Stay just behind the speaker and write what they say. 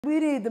We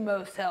need the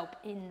most help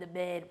in the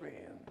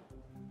bedroom.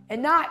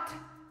 And not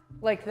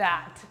like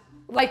that.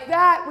 Like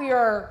that, we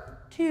are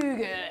too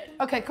good.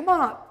 Okay, come on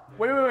up.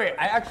 Wait.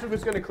 I actually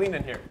was gonna clean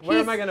in here. Where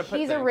am I gonna put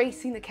He's things?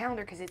 erasing the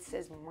calendar because it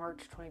says March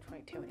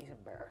 2022 and he's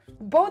embarrassed.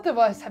 Both of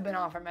us have been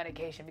off our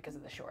medication because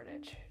of the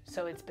shortage.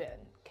 So it's been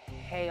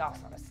chaos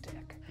on a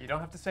stick. You don't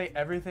have to say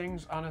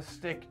everything's on a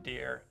stick,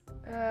 dear.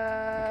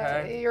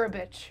 Okay. You're a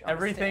bitch.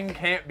 Everything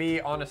can't be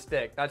on a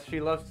stick.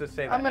 She loves to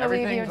say that. I'm gonna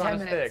leave you in Everything's 10 on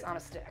a minutes stick. on a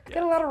stick. Yeah.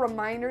 Got a lot of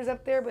reminders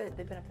up there, but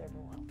they've been up there for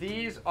a while.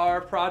 These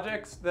are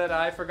projects that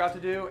I forgot to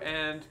do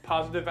and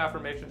positive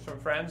affirmations from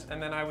friends,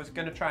 and then I was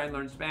gonna try and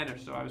learn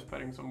Spanish, so I was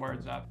putting some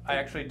words up. I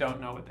actually don't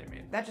know what they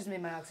mean. That just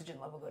made my oxygen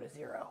level go to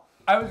 0.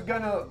 I was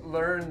gonna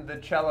learn the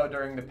cello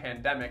during the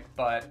pandemic,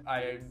 but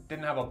I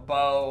didn't have a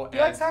bow. You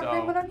like sour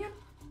cream and onion?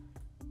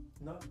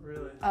 Not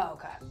really. Oh,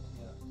 okay.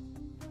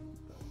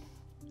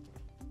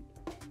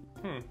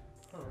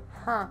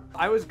 Huh.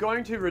 I was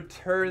going to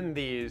return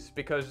these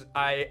because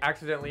I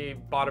accidentally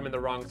bought them in the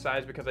wrong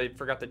size because I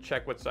forgot to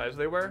check what size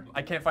they were.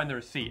 I can't find the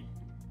receipt.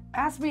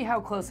 Ask me how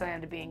close I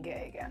am to being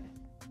gay again.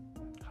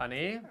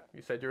 Honey,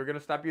 you said you were gonna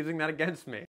stop using that against me.